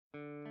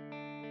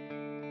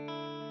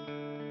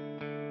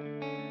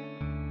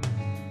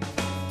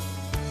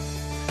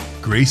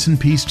Grace and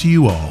peace to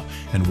you all,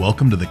 and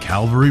welcome to the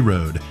Calvary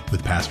Road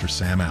with Pastor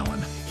Sam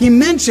Allen. He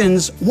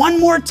mentions one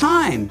more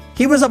time,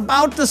 he was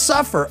about to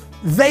suffer.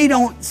 They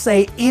don't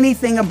say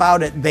anything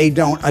about it. They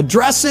don't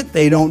address it.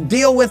 They don't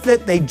deal with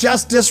it. They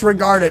just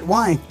disregard it.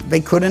 Why?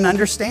 They couldn't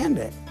understand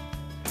it.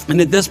 And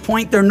at this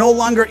point, they're no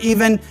longer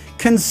even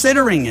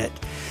considering it.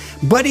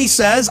 But he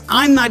says,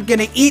 I'm not going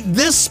to eat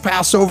this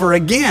Passover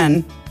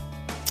again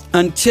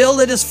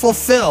until it is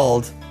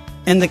fulfilled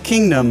in the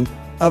kingdom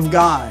of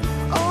God.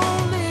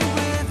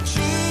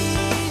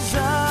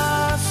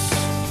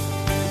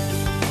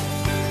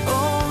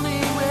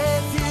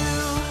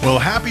 Well,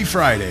 happy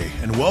Friday,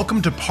 and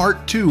welcome to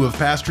part 2 of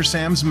Pastor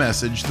Sam's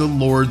message, The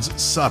Lord's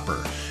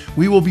Supper.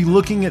 We will be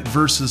looking at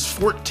verses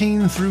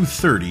 14 through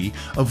 30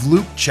 of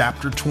Luke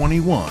chapter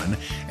 21,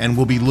 and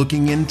we'll be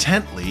looking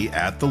intently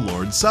at the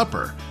Lord's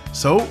Supper.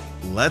 So,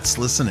 let's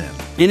listen in.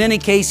 In any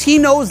case, he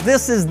knows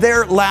this is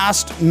their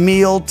last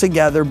meal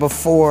together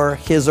before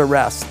his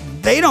arrest.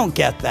 They don't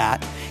get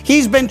that.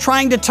 He's been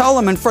trying to tell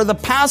them, and for the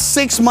past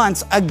 6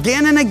 months,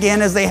 again and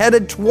again, as they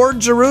headed toward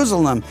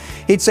Jerusalem,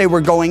 he'd say,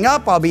 we're going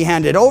up, I'll be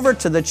handed over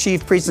to the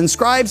chief priests and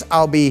scribes,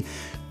 I'll be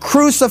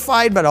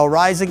crucified, but I'll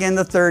rise again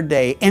the third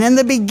day. And in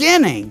the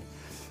beginning,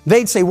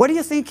 they'd say, what do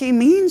you think he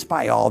means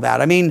by all that?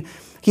 I mean,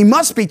 he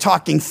must be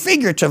talking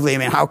figuratively. I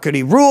mean, how could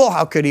he rule?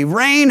 How could he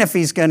reign if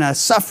he's going to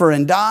suffer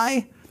and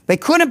die? They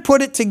couldn't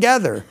put it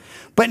together.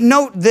 But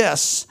note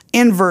this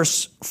in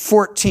verse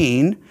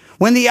 14.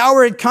 When the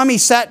hour had come, he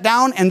sat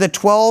down and the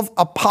 12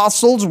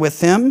 apostles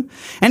with him.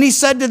 And he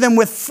said to them,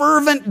 with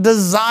fervent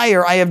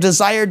desire, I have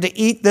desired to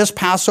eat this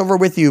Passover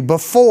with you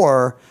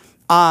before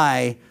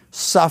I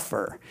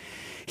suffer.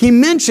 He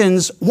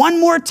mentions one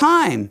more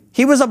time,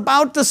 he was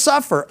about to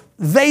suffer.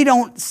 They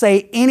don't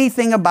say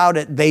anything about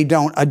it. They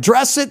don't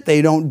address it.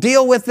 They don't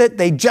deal with it.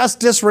 They just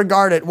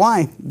disregard it.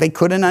 Why? They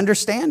couldn't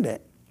understand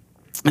it.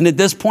 And at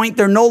this point,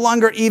 they're no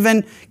longer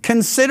even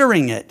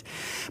considering it.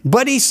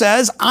 But he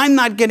says, I'm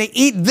not going to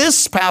eat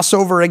this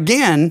Passover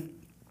again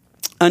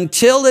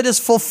until it is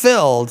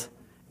fulfilled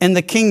in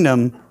the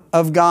kingdom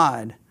of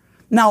God.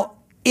 Now,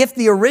 if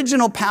the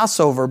original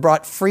Passover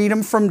brought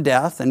freedom from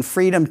death and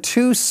freedom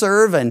to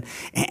serve and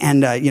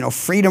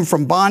freedom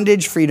from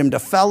bondage, freedom to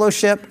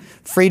fellowship,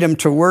 freedom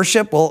to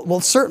worship,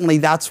 well, certainly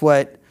that's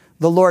what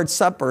the Lord's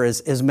Supper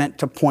is meant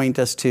to point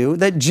us to.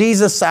 That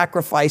Jesus'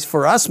 sacrifice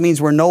for us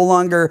means we're no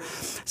longer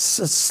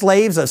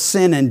slaves of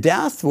sin and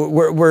death.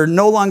 We're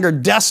no longer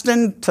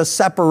destined to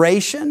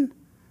separation.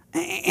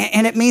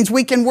 And it means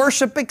we can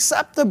worship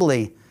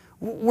acceptably.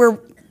 We're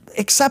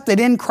accepted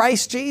in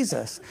Christ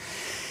Jesus.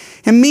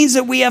 It means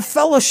that we have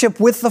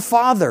fellowship with the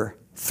Father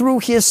through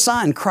His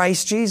Son,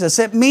 Christ Jesus.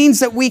 It means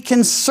that we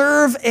can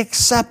serve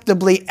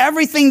acceptably.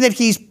 Everything that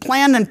He's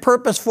planned and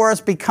purposed for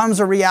us becomes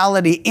a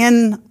reality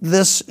in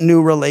this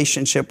new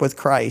relationship with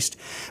Christ.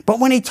 But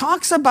when He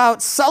talks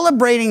about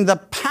celebrating the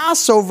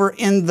Passover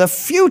in the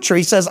future,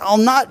 He says, I'll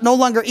no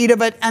longer eat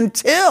of it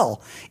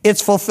until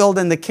it's fulfilled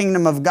in the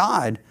kingdom of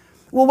God.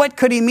 Well, what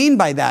could He mean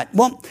by that?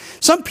 Well,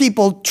 some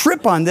people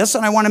trip on this,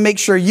 and I want to make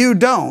sure you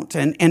don't.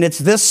 And it's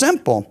this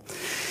simple.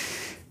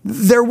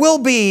 There will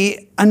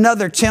be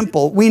another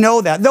temple. We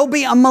know that. There'll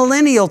be a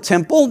millennial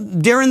temple.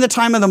 During the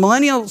time of the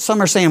millennial,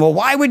 some are saying, well,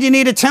 why would you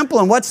need a temple?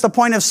 And what's the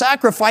point of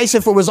sacrifice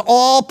if it was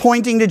all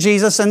pointing to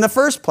Jesus in the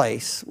first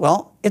place?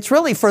 Well, it's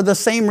really for the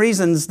same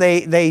reasons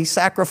they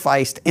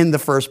sacrificed in the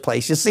first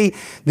place. You see,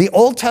 the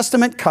Old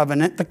Testament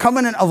covenant, the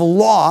covenant of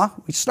law,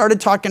 we started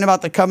talking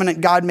about the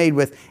covenant God made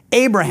with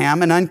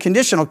Abraham, an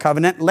unconditional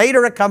covenant.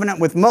 Later, a covenant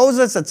with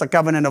Moses. It's a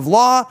covenant of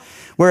law,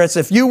 where it's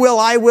if you will,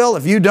 I will.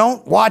 If you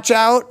don't, watch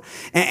out.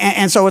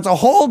 And so it's a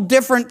whole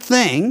different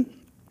thing.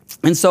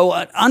 And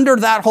so under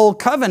that whole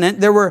covenant,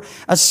 there were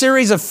a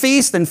series of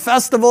feasts and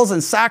festivals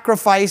and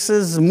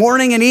sacrifices,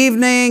 morning and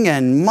evening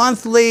and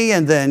monthly,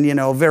 and then,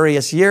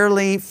 various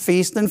yearly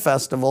feasts and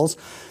festivals.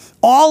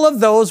 All of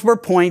those were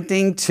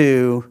pointing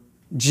to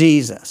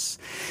Jesus.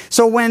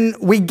 So when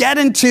we get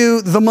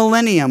into the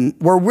millennium,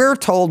 where we're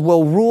told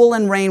we'll rule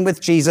and reign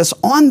with Jesus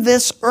on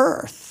this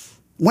earth,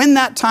 when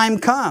that time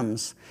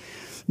comes,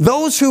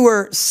 those who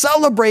are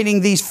celebrating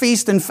these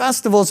feasts and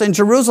festivals in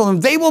Jerusalem,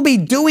 they will be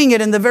doing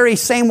it in the very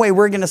same way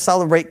we're going to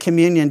celebrate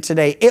communion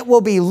today. It will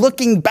be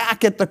looking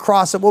back at the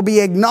cross. It will be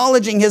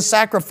acknowledging His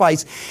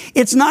sacrifice.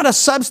 It's not a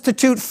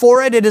substitute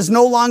for it. It is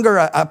no longer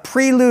a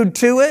prelude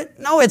to it.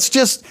 No, it's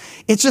just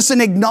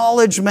an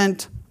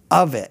acknowledgement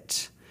of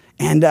it.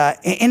 And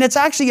it's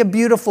actually a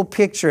beautiful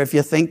picture if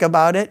you think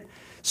about it.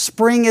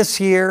 Spring is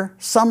here.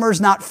 Summer's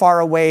not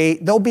far away.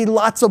 There'll be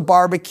lots of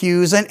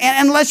barbecues. And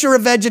unless you're a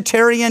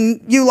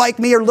vegetarian, you like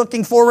me are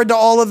looking forward to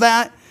all of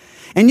that.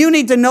 And you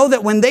need to know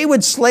that when they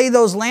would slay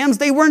those lambs,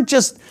 they weren't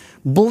just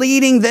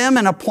bleeding them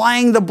and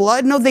applying the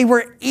blood. No, they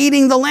were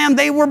eating the lamb.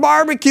 They were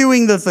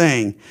barbecuing the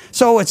thing.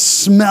 So it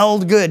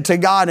smelled good to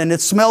God, and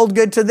it smelled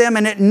good to them,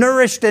 and it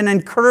nourished and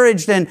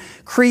encouraged and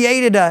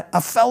created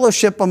a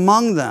fellowship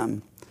among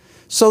them.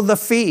 So the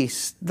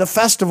feast, the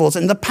festivals,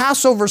 and the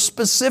Passover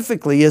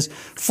specifically is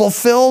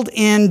fulfilled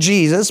in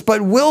Jesus,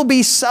 but will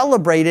be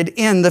celebrated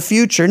in the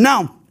future.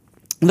 Now,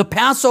 The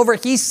Passover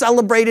he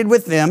celebrated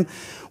with them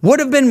would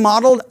have been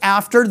modeled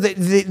after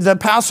the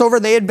Passover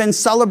they had been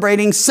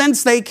celebrating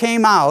since they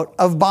came out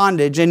of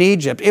bondage in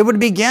Egypt. It would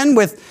begin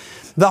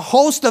with the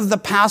host of the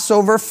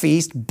Passover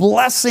feast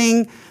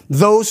blessing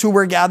those who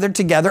were gathered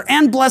together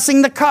and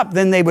blessing the cup.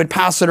 Then they would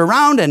pass it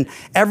around and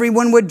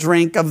everyone would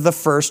drink of the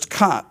first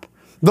cup.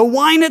 The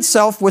wine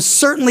itself was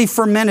certainly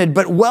fermented,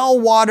 but well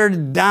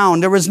watered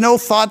down. There was no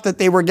thought that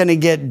they were going to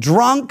get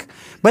drunk,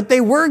 but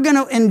they were going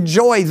to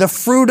enjoy the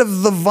fruit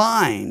of the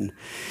vine.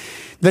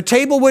 The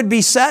table would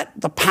be set,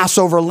 the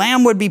Passover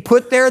lamb would be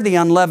put there, the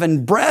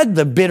unleavened bread,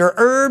 the bitter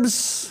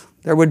herbs.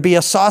 There would be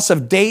a sauce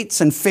of dates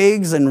and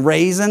figs and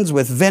raisins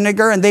with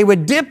vinegar, and they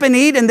would dip and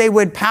eat, and they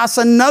would pass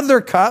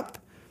another cup.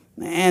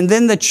 And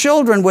then the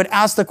children would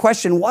ask the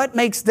question, what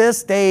makes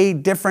this day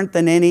different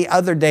than any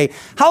other day?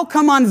 How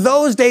come on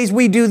those days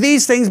we do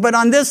these things, but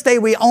on this day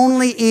we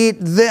only eat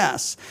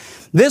this?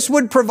 This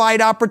would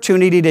provide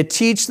opportunity to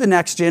teach the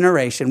next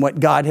generation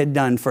what God had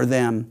done for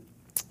them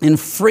in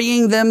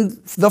freeing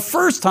them the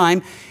first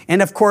time,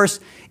 and of course,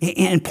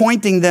 in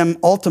pointing them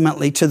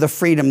ultimately to the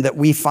freedom that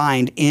we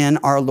find in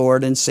our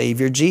Lord and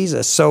Savior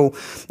Jesus. So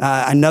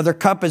another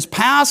cup is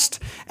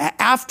passed.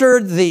 After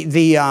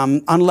the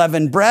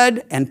unleavened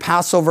bread and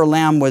Passover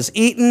lamb was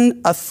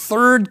eaten, a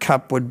third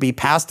cup would be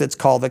passed. It's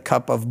called the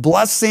cup of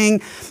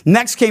blessing.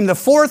 Next came the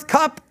fourth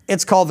cup.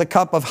 It's called the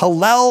cup of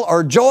Hallel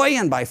or joy,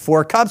 and by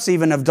 4 cups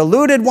even of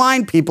diluted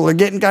wine, people are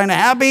getting kind of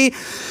happy.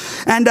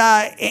 And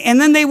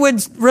then they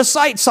would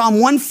recite Psalm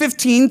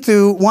 115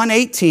 through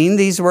 118.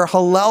 These were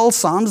Hallel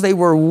Psalms. They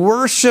were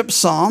worship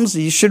Psalms.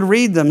 You should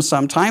read them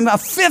sometime. A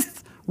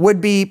fifth would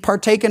be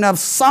partaken of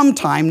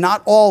sometime,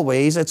 not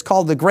always. It's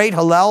called the Great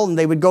Hallel, and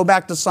they would go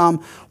back to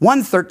Psalm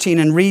 113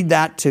 and read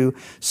that to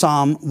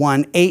Psalm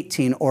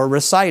 118 or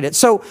recite it.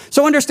 So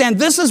understand,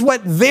 this is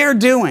what they're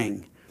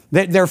doing.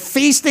 They're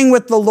feasting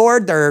with the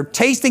Lord. They're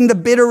tasting the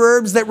bitter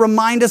herbs that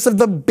remind us of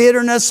the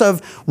bitterness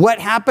of what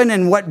happened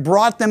and what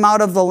brought them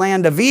out of the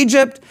land of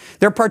Egypt.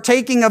 They're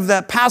partaking of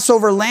the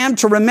Passover lamb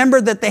to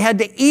remember that they had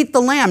to eat the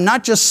lamb,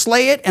 not just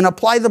slay it and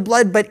apply the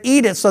blood, but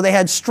eat it so they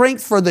had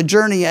strength for the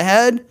journey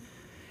ahead.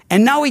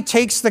 And now he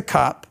takes the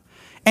cup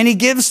and he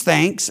gives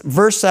thanks,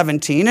 verse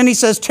 17, and he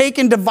says, take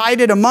and divide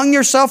it among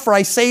yourself, for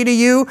I say to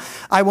you,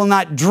 I will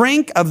not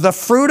drink of the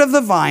fruit of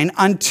the vine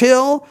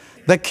until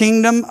the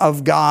kingdom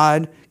of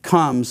God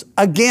comes.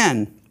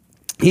 Again,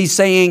 he's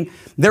saying,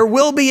 there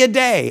will be a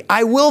day,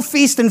 I will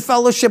feast and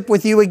fellowship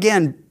with you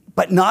again,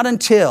 but not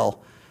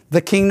until the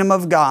kingdom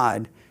of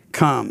God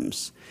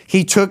comes.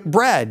 He took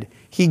bread,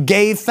 he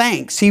gave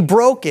thanks, he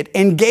broke it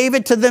and gave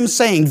it to them,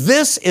 saying,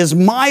 this is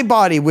my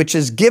body, which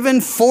is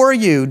given for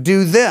you.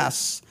 Do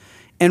this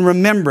in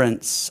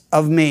remembrance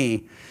of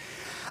me.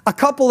 A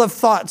couple of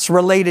thoughts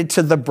related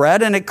to the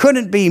bread, and it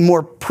couldn't be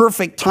more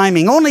perfect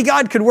timing. Only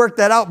God could work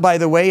that out, by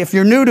the way. If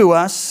you're new to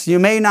us, you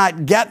may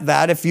not get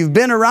that. If you've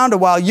been around a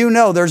while, you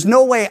know there's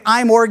no way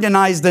I'm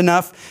organized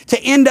enough to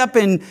end up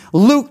in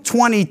Luke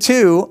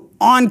 22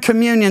 on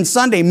Communion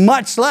Sunday,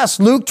 much less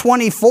Luke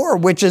 24,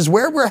 which is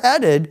where we're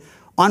headed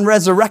on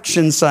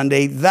Resurrection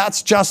Sunday.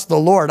 That's just the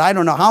Lord. I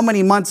don't know how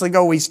many months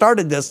ago we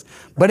started this,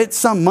 but it's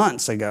some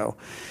months ago.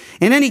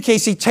 In any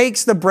case, he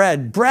takes the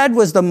bread. Bread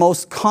was the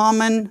most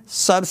common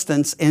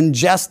substance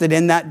ingested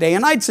in that day,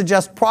 and I'd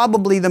suggest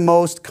probably the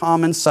most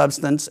common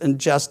substance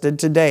ingested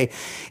today.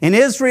 In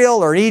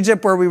Israel or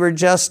Egypt, where we were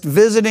just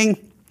visiting,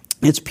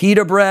 it's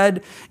pita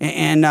bread,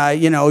 and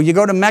you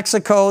go to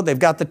Mexico, they've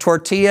got the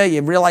tortilla.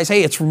 You realize,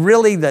 hey, it's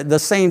really the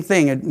same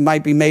thing. It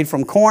might be made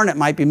from corn, it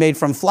might be made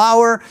from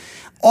flour.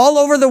 All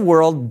over the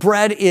world,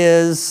 bread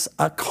is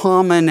a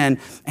common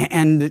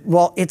and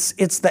well, it's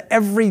the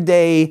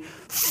everyday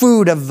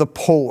food of the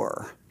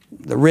poor.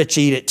 The rich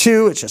eat it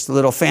too. It's just a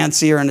little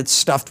fancier and it's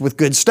stuffed with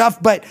good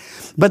stuff. But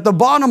the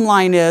bottom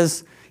line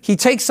is, he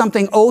takes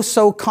something oh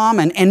so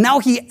common and now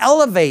he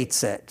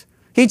elevates it.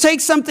 He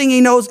takes something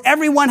he knows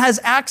everyone has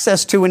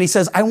access to and he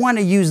says, I want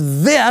to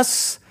use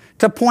this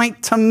to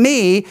point to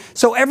me.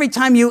 So every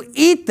time you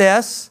eat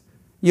this,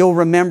 you'll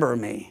remember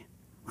me.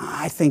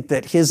 I think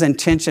that his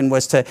intention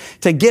was to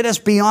get us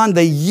beyond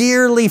the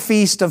yearly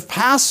feast of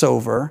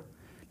Passover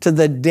to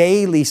the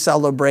daily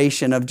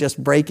celebration of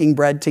just breaking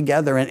bread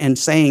together and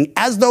saying,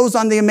 as those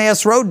on the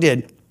Emmaus Road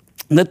did,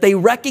 that they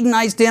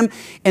recognized him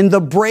in the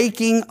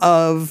breaking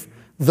of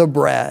the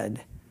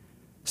bread.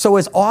 So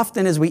as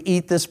often as we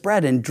eat this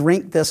bread and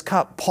drink this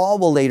cup, Paul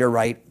will later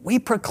write, we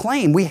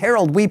proclaim, we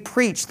herald, we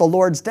preach the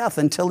Lord's death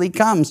until he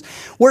comes.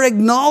 We're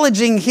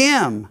acknowledging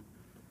him.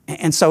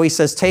 And so he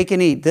says, take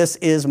and eat. This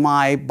is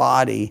my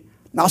body.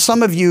 Now,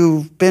 some of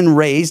you have been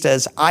raised,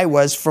 as I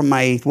was from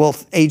my,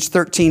 age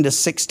 13 to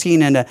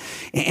 16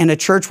 in a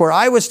church where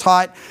I was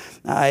taught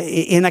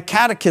in a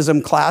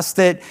catechism class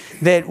that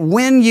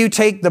when you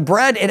take the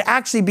bread, it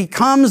actually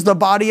becomes the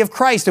body of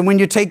Christ. And when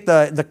you take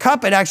the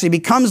cup, it actually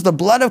becomes the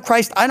blood of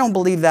Christ. I don't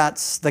believe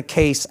that's the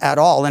case at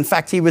all. In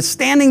fact, he was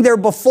standing there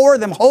before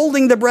them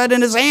holding the bread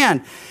in his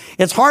hand.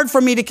 It's hard for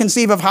me to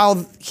conceive of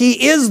how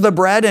he is the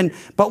bread.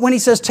 But when he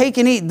says, take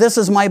and eat, this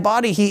is my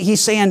body,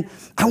 he's saying,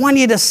 I want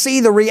you to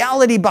see the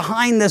reality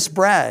behind this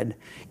bread.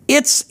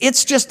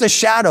 It's just a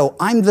shadow.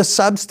 I'm the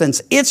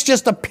substance. It's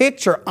just a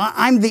picture.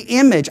 I'm the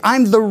image.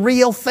 I'm the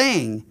real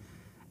thing.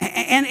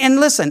 And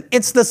listen,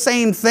 it's the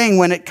same thing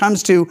when it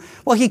comes to,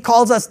 well, he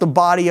calls us the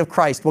body of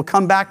Christ. We'll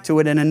come back to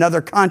it in another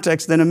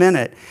context in a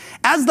minute.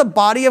 As the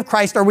body of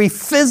Christ, are we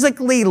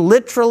physically,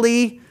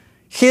 literally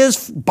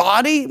his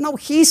body? No,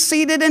 he's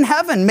seated in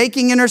heaven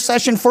making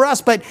intercession for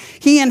us, but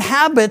he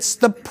inhabits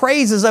the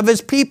praises of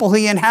his people.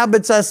 He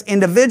inhabits us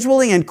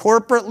individually and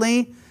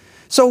corporately.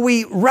 So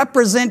we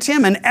represent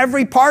him in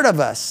every part of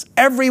us,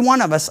 every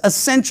one of us,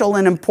 essential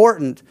and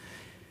important,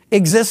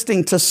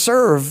 existing to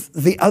serve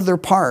the other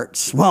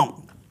parts.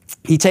 Well,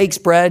 he takes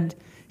bread,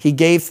 he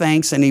gave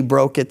thanks, and he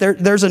broke it.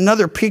 There's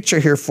another picture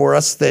here for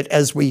us that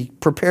as we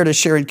prepare to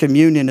share in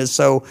communion is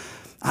so,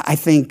 I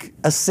think,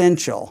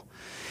 essential.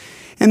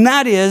 And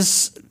that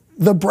is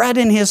the bread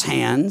in his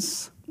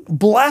hands,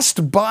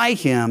 blessed by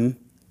him,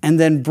 and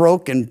then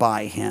broken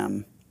by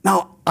him.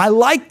 Now, I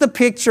like the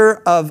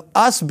picture of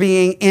us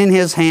being in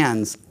his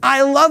hands.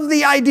 I love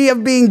the idea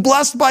of being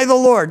blessed by the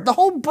Lord. The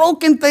whole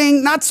broken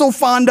thing, not so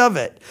fond of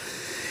it.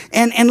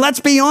 And let's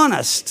be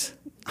honest,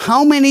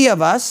 how many of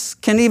us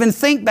can even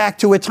think back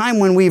to a time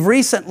when we've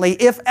recently,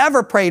 if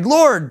ever, prayed,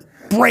 Lord,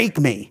 break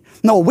me?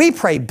 No, we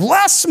pray,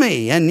 bless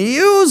me and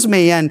use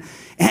me,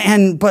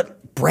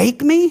 but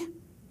break me?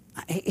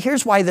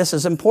 Here's why this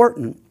is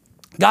important.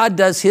 God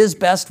does his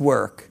best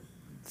work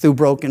through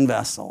broken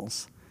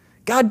vessels.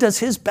 God does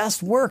his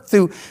best work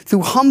through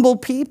humble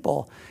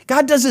people.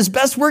 God does his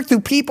best work through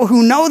people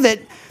who know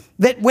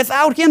that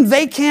without him,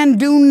 they can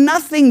do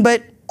nothing,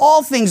 but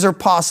all things are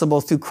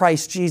possible through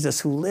Christ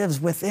Jesus, who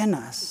lives within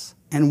us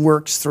and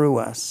works through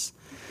us.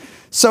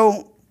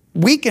 So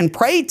we can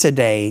pray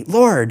today,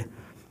 Lord,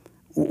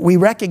 we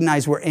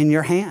recognize we're in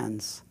your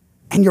hands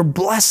and you're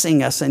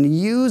blessing us and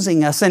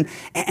using us.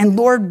 And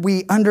Lord,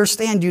 we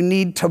understand you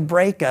need to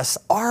break us,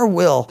 our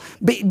will.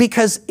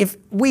 Because if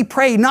we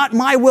pray, not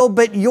my will,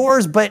 but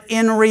yours, but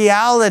in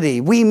reality,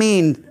 we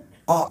mean,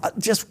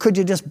 could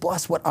you just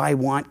bless what I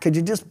want? Could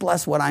you just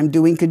bless what I'm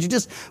doing? Could you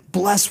just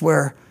bless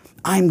where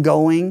I'm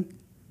going?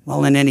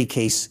 Well, in any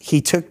case,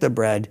 he took the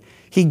bread,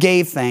 he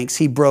gave thanks,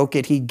 he broke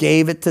it, he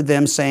gave it to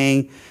them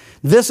saying,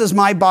 this is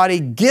my body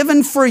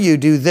given for you.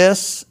 Do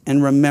this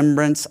in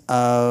remembrance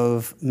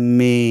of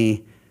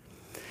me.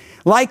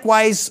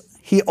 Likewise,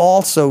 he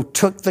also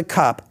took the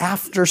cup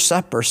after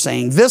supper,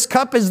 saying, this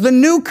cup is the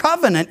new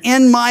covenant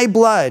in my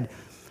blood.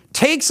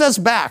 Takes us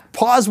back.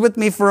 Pause with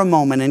me for a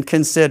moment and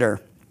consider.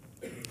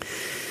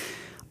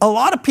 A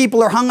lot of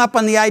people are hung up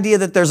on the idea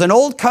that there's an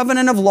old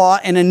covenant of law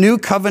and a new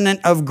covenant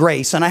of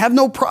grace. And I have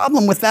no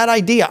problem with that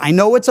idea. I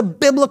know it's a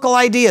biblical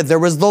idea. There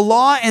was the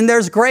law and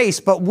there's grace,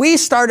 but we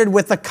started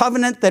with a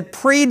covenant that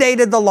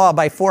predated the law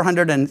by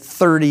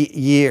 430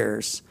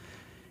 years.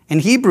 And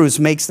Hebrews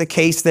makes the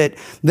case that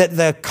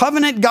the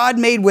covenant God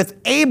made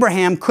with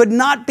Abraham could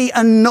not be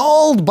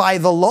annulled by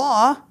the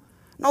law.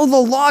 No, the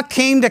law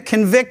came to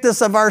convict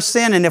us of our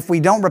sin, and if we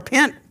don't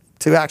repent,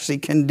 to actually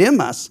condemn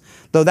us,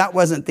 though that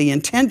wasn't the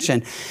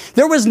intention.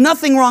 There was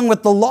nothing wrong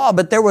with the law,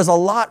 but there was a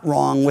lot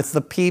wrong with the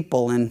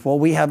people. And, well,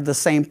 we have the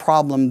same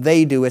problem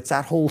they do. It's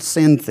that whole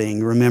sin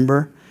thing,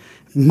 remember?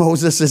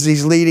 Moses, as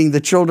he's leading the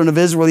children of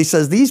Israel, he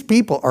says, these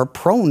people are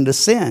prone to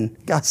sin.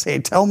 God say,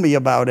 tell me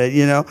about it,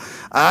 you know.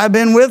 I've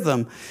been with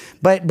them.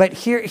 But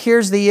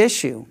here's the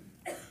issue,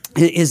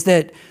 is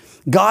that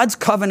God's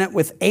covenant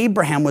with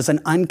Abraham was an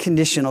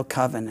unconditional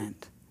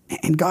covenant.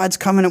 And God's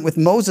covenant with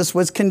Moses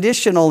was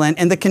conditional.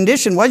 And the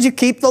condition was, you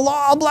keep the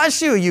law, I'll bless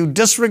you. You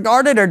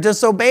disregard it or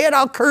disobey it,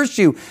 I'll curse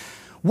you.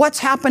 What's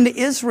happened to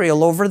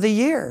Israel over the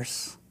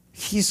years?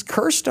 He's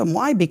cursed them.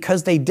 Why?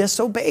 Because they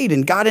disobeyed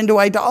and got into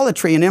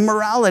idolatry and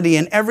immorality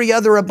and every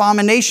other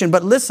abomination.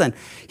 But listen,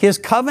 his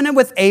covenant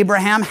with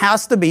Abraham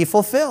has to be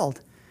fulfilled.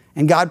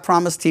 And God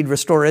promised he'd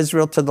restore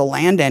Israel to the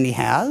land, and he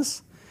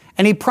has.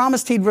 And he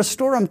promised he'd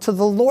restore them to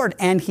the Lord,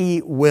 and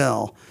he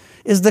will.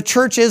 Is the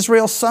church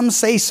Israel? Some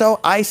say so.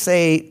 I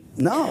say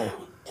no.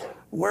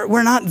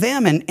 We're not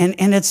them, and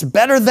it's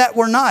better that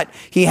we're not.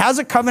 He has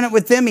a covenant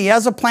with them. He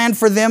has a plan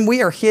for them.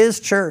 We are his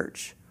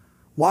church,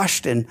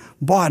 washed and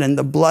bought in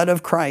the blood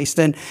of Christ.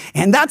 And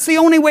that's the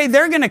only way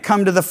they're going to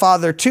come to the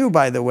Father too,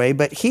 by the way.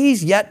 But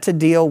he's yet to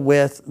deal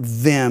with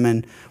them.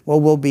 And,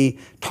 well, we'll be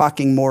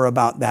talking more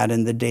about that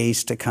in the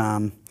days to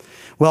come.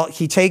 Well,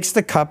 he takes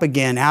the cup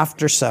again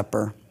after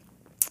supper.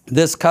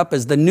 This cup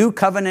is the new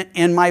covenant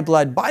in my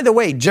blood. By the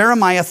way,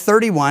 Jeremiah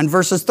 31,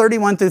 verses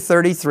 31 through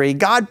 33,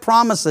 God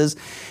promises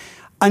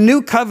a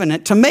new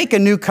covenant, to make a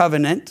new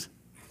covenant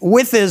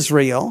with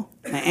Israel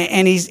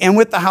and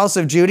with the house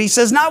of Judah. He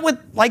says, not with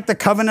like the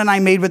covenant I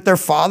made with their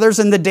fathers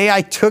in the day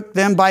I took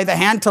them by the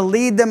hand to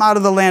lead them out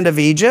of the land of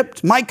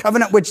Egypt, my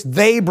covenant which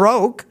they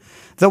broke.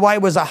 though I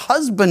was a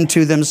husband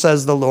to them,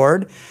 says the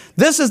Lord.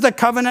 This is the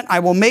covenant I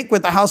will make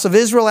with the house of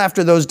Israel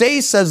after those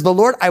days, says the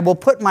Lord. I will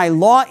put my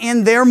law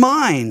in their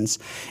minds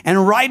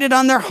and write it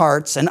on their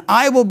hearts, and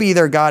I will be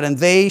their God, and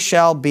they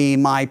shall be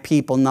my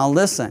people. Now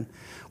listen,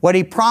 what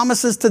he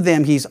promises to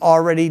them, he's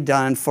already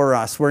done for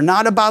us. We're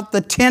not about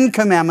the 10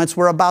 commandments,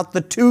 we're about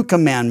the 2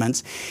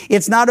 commandments.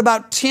 It's not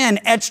about 10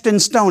 etched in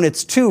stone,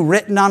 it's 2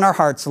 written on our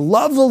hearts.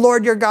 Love the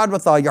Lord your God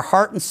with all your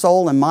heart and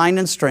soul and mind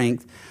and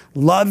strength.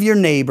 Love your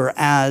neighbor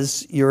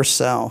as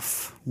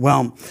yourself.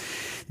 Well,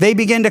 they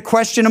begin to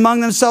question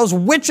among themselves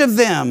which of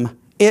them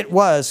it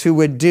was who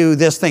would do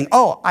this thing.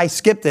 Oh, I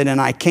skipped it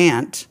and I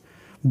can't.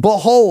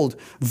 Behold,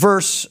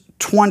 verse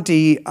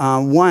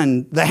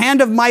 21, the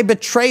hand of my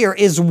betrayer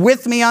is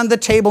with me on the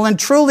table, and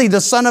truly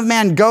the Son of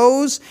Man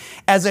goes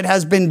as it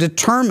has been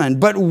determined.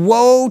 But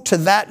woe to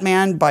that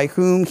man by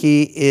whom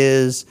he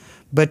is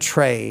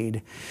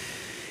betrayed.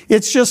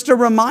 It's just a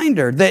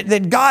reminder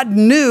that God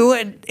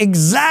knew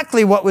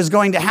exactly what was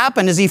going to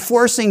happen. Is he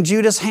forcing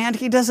Judah's hand?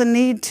 He doesn't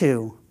need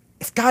to.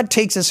 If God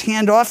takes his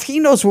hand off, he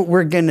knows what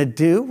we're going to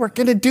do. We're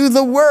going to do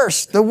the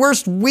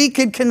worst we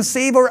could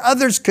conceive or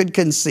others could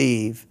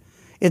conceive.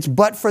 It's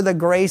but for the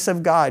grace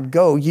of God,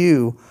 go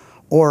you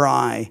or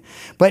I.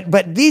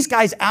 But these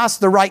guys ask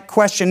the right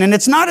question, and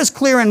it's not as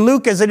clear in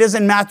Luke as it is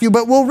in Matthew,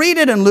 but we'll read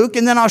it in Luke,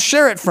 and then I'll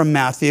share it from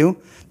Matthew.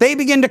 They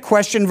begin to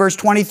question, verse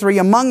 23,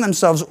 among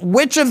themselves,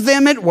 which of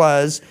them it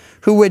was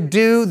who would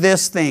do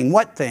this thing.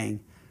 What thing?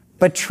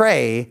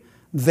 Betray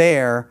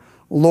their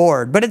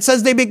Lord. But it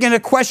says they begin to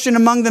question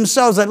among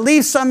themselves. That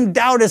leaves some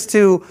doubt as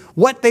to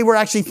what they were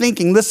actually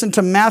thinking. Listen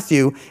to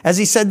Matthew. As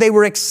he said, they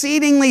were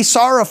exceedingly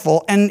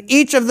sorrowful, and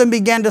each of them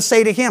began to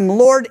say to him,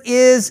 Lord,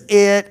 is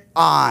it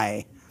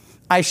I?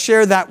 I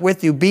share that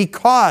with you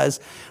because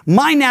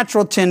my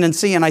natural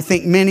tendency, and I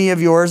think many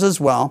of yours as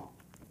well,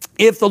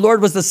 if the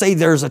Lord was to say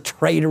there's a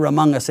traitor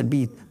among us, it'd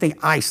be,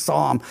 I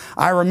saw him.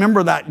 I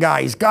remember that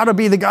guy. He's got to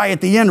be the guy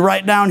at the end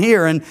right down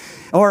here.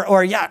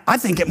 Or yeah, I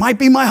think it might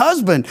be my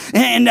husband.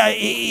 And,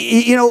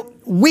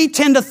 we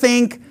tend to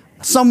think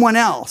someone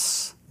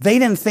else. They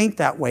didn't think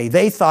that way.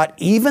 They thought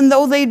even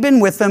though they'd been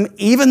with him,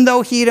 even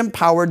though he'd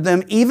empowered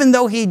them, even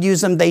though he'd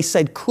used them, they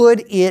said,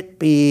 could it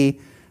be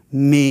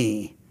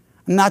me?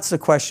 And that's the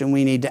question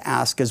we need to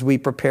ask as we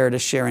prepare to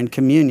share in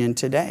communion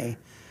today.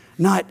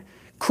 Not,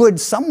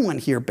 could someone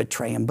here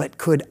betray him? But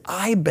could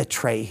I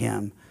betray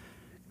him?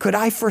 Could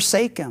I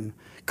forsake him?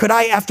 Could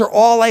I, after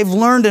all I've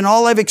learned and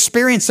all I've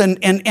experienced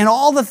and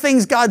all the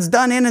things God's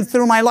done in and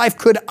through my life,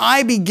 could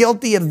I be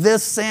guilty of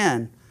this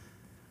sin?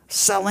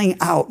 Selling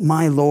out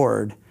my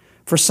Lord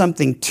for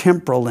something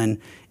temporal and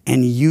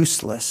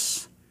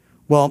useless.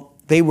 Well,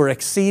 they were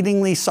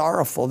exceedingly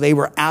sorrowful. They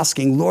were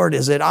asking, Lord,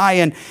 is it I?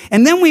 And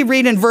then we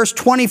read in verse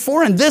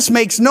 24, and this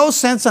makes no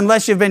sense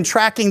unless you've been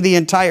tracking the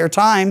entire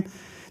time.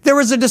 There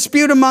was a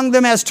dispute among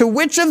them as to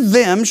which of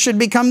them should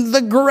become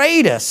the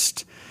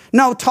greatest.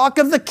 Now, talk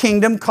of the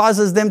kingdom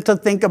causes them to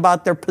think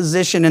about their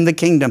position in the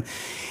kingdom.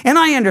 And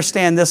I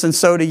understand this, and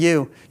so do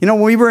you.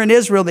 When we were in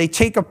Israel, they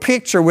take a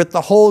picture with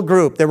the whole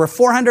group. There were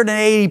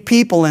 480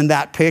 people in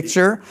that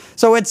picture.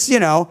 So it's,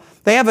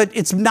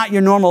 it's not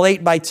your normal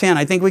 8 by 10.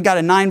 I think we got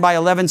a 9 by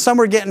 11. Some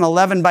were getting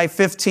 11 by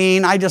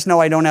 15. I just know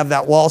I don't have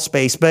that wall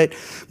space. But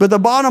the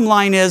bottom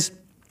line is,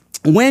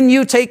 when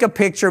you take a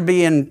picture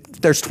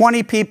there's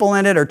 20 people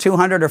in it or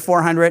 200 or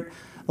 400,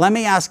 let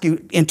me ask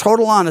you, in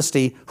total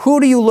honesty, who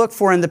do you look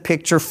for in the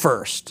picture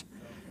first?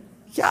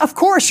 Yeah, of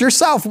course,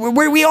 yourself.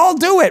 We all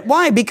do it.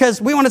 Why? Because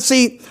we want to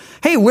see,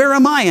 hey, where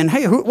am I? And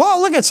hey,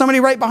 look at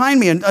somebody right behind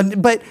me.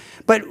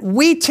 But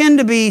we tend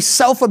to be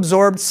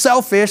self-absorbed,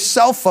 selfish,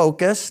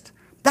 self-focused.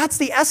 That's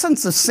the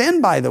essence of sin,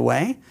 by the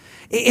way.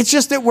 It's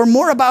just that we're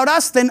more about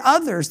us than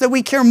others, that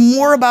we care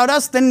more about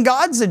us than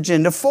God's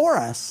agenda for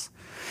us.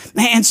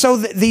 And so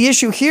the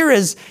issue here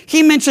is,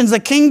 he mentions the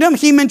kingdom,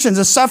 he mentions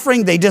the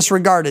suffering, they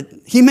disregard it.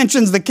 He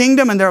mentions the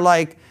kingdom and they're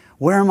like,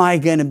 where am I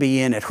going to be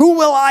in it? Who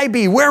will I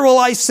be? Where will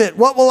I sit?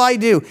 What will I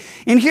do?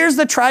 And here's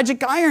the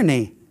tragic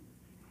irony.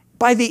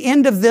 By the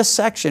end of this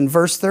section,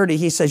 verse 30,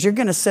 he says, you're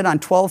going to sit on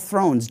 12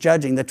 thrones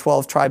judging the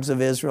 12 tribes of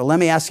Israel. Let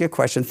me ask you a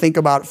question. Think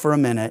about it for a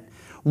minute.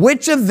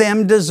 Which of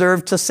them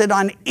deserve to sit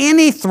on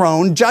any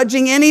throne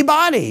judging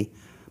anybody?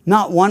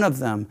 Not one of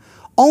them.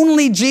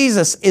 Only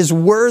Jesus is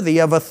worthy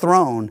of a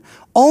throne.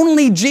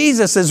 Only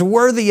Jesus is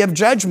worthy of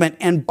judgment.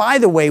 And by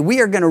the way,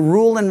 we are going to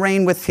rule and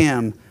reign with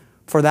him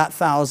for that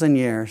 1,000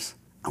 years.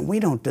 And we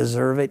don't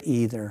deserve it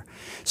either.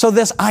 So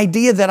this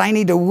idea that I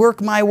need to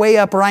work my way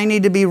up, or I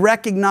need to be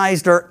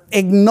recognized or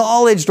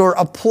acknowledged or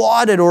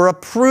applauded or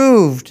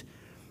approved.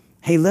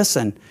 Hey,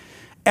 listen,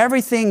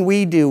 everything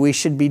we do, we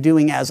should be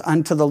doing as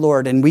unto the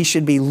Lord. And we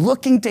should be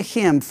looking to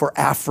him for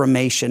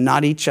affirmation,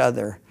 not each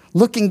other.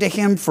 Looking to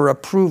him for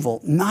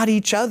approval, not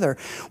each other.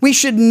 We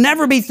should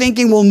never be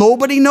thinking, well,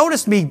 nobody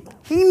noticed me.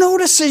 He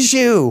notices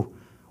you.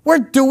 We're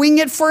doing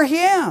it for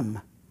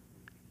him.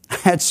 I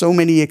had so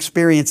many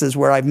experiences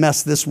where I've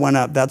messed this one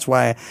up. That's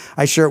why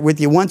I share it with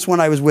you. Once when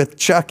I was with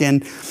Chuck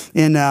in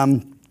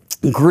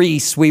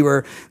Greece. We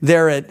were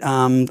there at,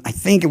 I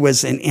think it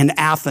was in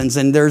Athens,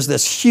 and there's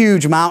this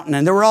huge mountain,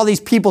 and there were all these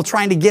people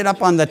trying to get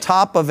up on the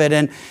top of it.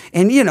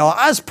 And you know,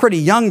 I was pretty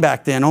young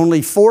back then,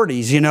 only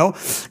 40s, you know.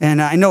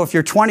 And I know if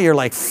you're 20, you're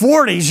like,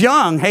 40's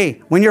young.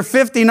 Hey, when you're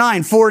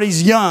 59,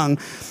 40's young.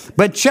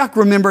 But Chuck,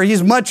 remember,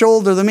 he's much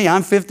older than me.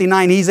 I'm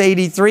 59, he's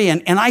 83.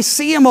 And I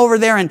see him over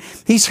there, and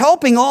he's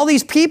helping all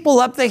these people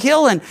up the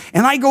hill. And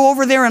I go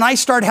over there, and I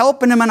start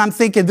helping him, and I'm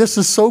thinking, this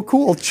is so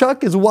cool.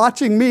 Chuck is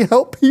watching me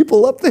help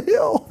people up the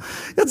hill.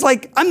 It's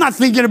like, I'm not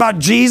thinking about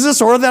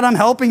Jesus or that I'm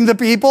helping the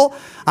people.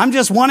 I'm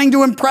just wanting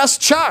to impress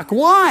Chuck.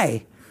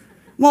 Why?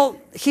 Well,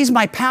 he's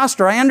my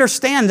pastor. I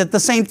understand that the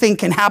same thing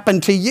can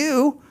happen to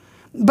you.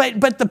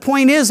 But the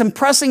point is,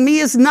 impressing me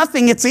is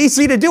nothing. It's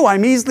easy to do.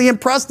 I'm easily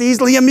impressed,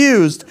 easily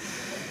amused.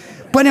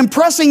 But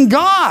impressing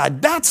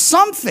God, that's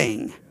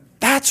something.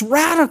 That's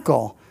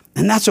radical.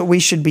 And that's what we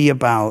should be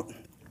about.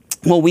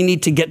 Well, we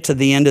need to get to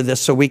the end of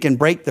this so we can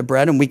break the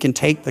bread and we can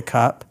take the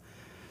cup.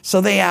 So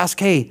they ask,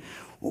 hey,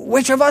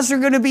 which of us are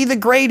going to be the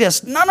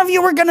greatest? None of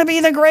you are going to be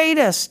the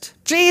greatest.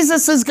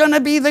 Jesus is going to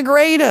be the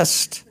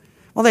greatest.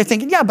 Well, they're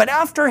thinking, yeah, but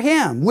after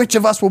him, which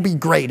of us will be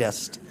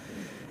greatest?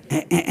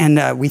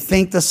 And we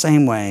think the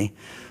same way.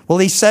 Well,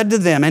 he said to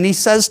them, and he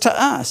says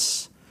to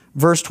us,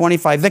 verse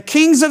 25, the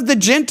kings of the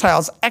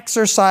Gentiles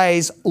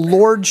exercise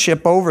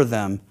lordship over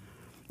them,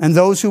 and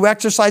those who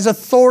exercise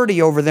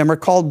authority over them are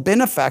called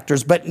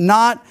benefactors, but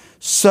not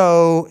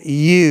so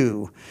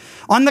you.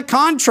 On the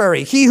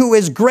contrary, he who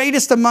is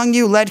greatest among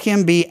you, let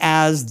him be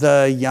as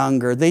the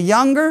younger. The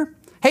younger?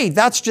 Hey,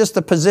 that's just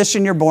the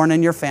position you're born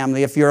in your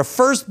family. If you're a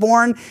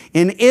firstborn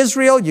in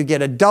Israel, you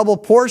get a double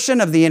portion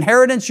of the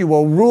inheritance. You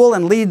will rule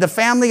and lead the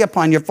family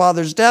upon your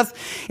father's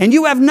death. And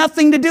you have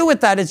nothing to do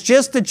with that. It's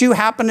just that you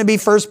happen to be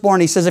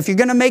firstborn. He says, if you're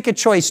going to make a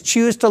choice,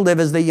 choose to live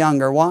as the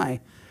younger.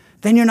 Why?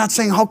 Then you're not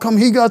saying, how come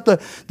he got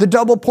the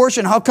double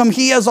portion? How come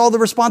he has all the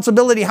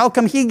responsibility? How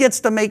come he gets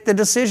to make the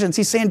decisions?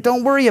 He's saying,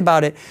 don't worry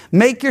about it.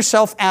 Make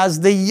yourself as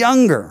the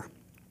younger.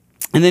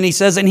 And then he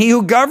says, and he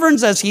who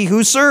governs as he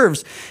who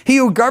serves. He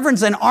who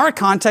governs in our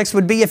context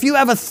would be if you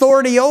have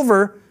authority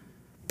over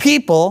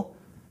people,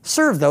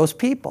 serve those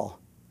people.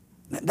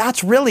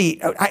 That's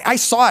really, I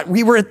saw it.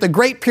 We were at the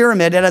Great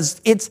Pyramid.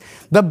 It's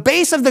the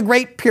base of the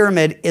Great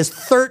Pyramid is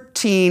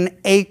 13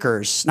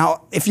 acres.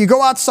 Now, if you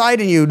go outside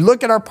and you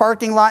look at our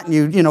parking lot and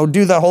you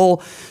do the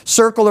whole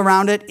circle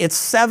around it, it's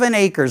 7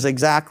 acres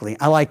exactly.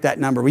 I like that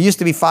number. We used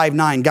to be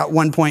 5.9, got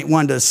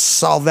 1.1 to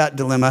solve that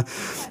dilemma.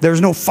 There's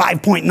no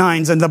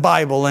 5.9s in the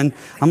Bible. And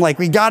I'm like,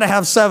 we got to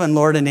have 7,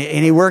 Lord. And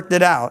he worked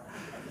it out.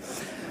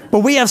 But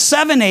we have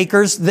 7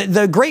 acres.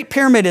 The Great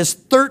Pyramid is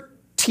 13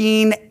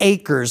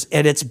 acres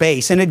at its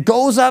base. And it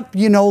goes up,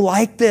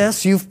 like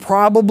this. You've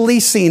probably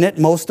seen it.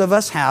 Most of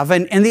us have.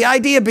 And the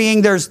idea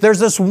being there's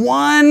this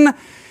one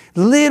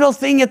little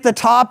thing at the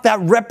top that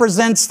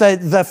represents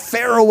the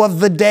Pharaoh of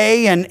the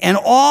day. And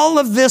all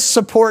of this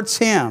supports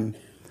him.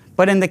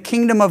 But in the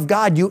kingdom of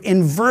God, you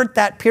invert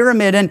that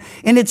pyramid and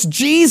it's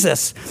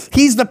Jesus.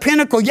 He's the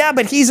pinnacle. Yeah,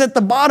 but he's at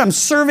the bottom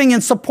serving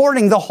and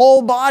supporting the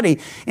whole body.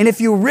 And if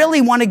you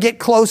really want to get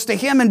close to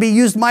him and be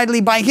used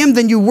mightily by him,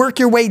 then you work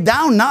your way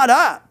down, not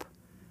up.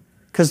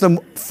 Because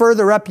the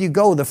further up you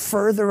go, the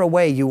further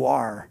away you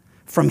are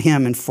from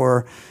him and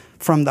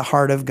from the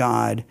heart of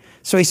God.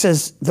 So he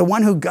says, the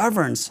one who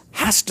governs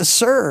has to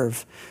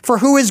serve. For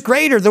who is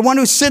greater, the one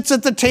who sits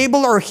at the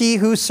table or he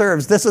who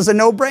serves? This is a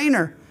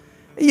no-brainer.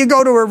 You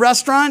go to a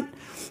restaurant,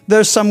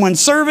 there's someone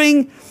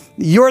serving,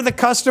 you're the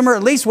customer.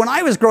 At least when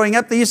I was growing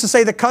up, they used to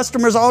say the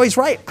customer's always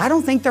right. I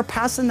don't think they're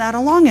passing that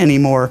along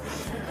anymore.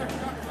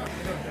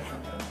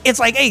 It's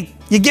like, hey,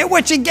 you get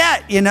what you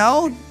get,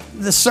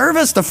 the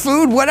service, the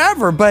food,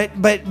 whatever.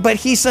 But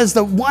he says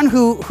the one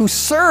who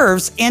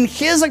serves in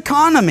his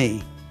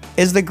economy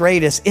is the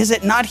greatest. Is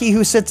it not he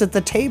who sits at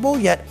the table?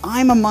 Yet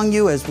I'm among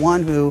you as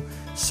one who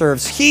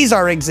serves. He's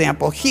our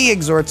example. He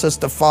exhorts us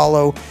to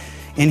follow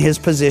in his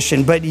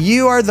position. But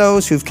you are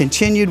those who've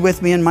continued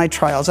with me in my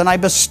trials, and I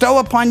bestow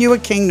upon you a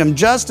kingdom,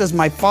 just as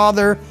my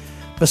Father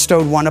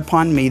bestowed one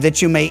upon me,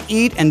 that you may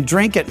eat and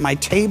drink at my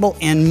table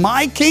in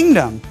my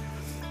kingdom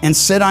and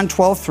sit on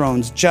 12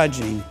 thrones,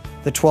 judging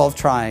the 12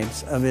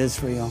 tribes of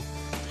Israel.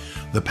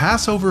 The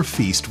Passover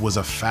feast was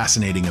a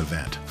fascinating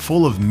event,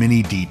 full of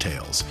many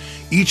details,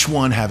 each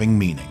one having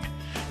meaning.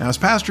 Now, as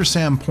Pastor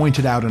Sam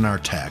pointed out in our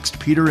text,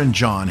 Peter and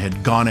John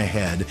had gone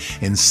ahead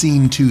and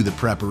seen to the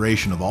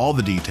preparation of all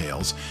the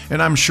details,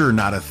 and I'm sure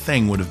not a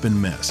thing would have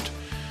been missed.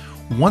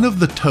 One of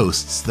the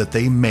toasts that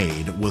they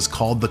made was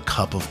called the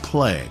Cup of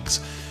Plagues.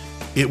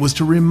 It was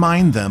to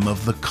remind them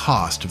of the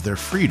cost of their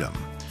freedom.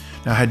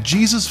 Now, had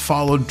Jesus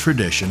followed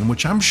tradition,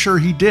 which I'm sure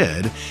he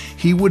did,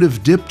 he would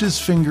have dipped his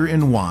finger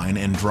in wine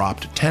and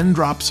dropped 10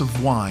 drops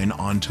of wine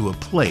onto a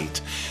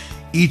plate,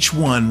 each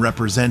one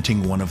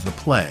representing one of the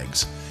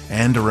plagues,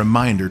 and a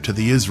reminder to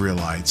the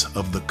Israelites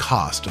of the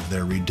cost of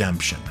their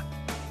redemption.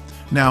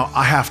 Now,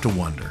 I have to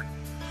wonder,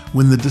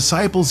 when the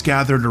disciples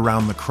gathered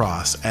around the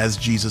cross as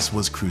Jesus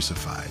was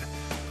crucified,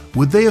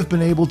 would they have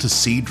been able to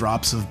see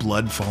drops of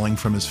blood falling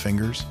from his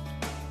fingers?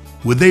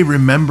 Would they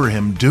remember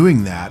him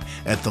doing that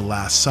at the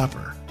Last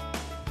Supper?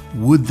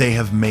 Would they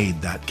have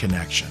made that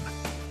connection?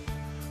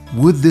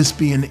 Would this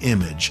be an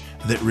image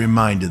that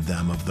reminded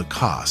them of the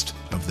cost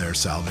of their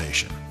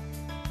salvation?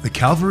 The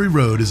Calvary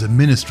Road is a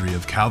ministry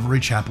of Calvary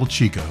Chapel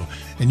Chico,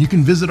 and you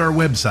can visit our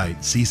website,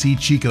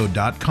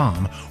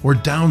 ccchico.com, or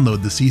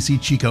download the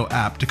CC Chico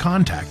app to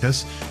contact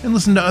us and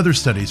listen to other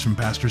studies from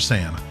Pastor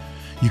Sam.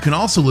 You can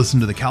also listen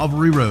to the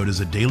Calvary Road as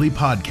a daily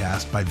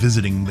podcast by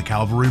visiting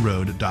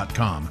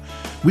thecalvaryroad.com.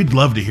 We'd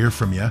love to hear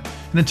from you,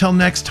 and until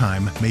next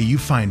time, may you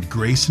find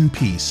grace and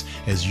peace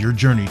as your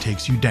journey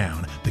takes you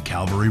down the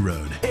Calvary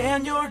Road.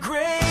 And your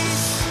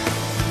grace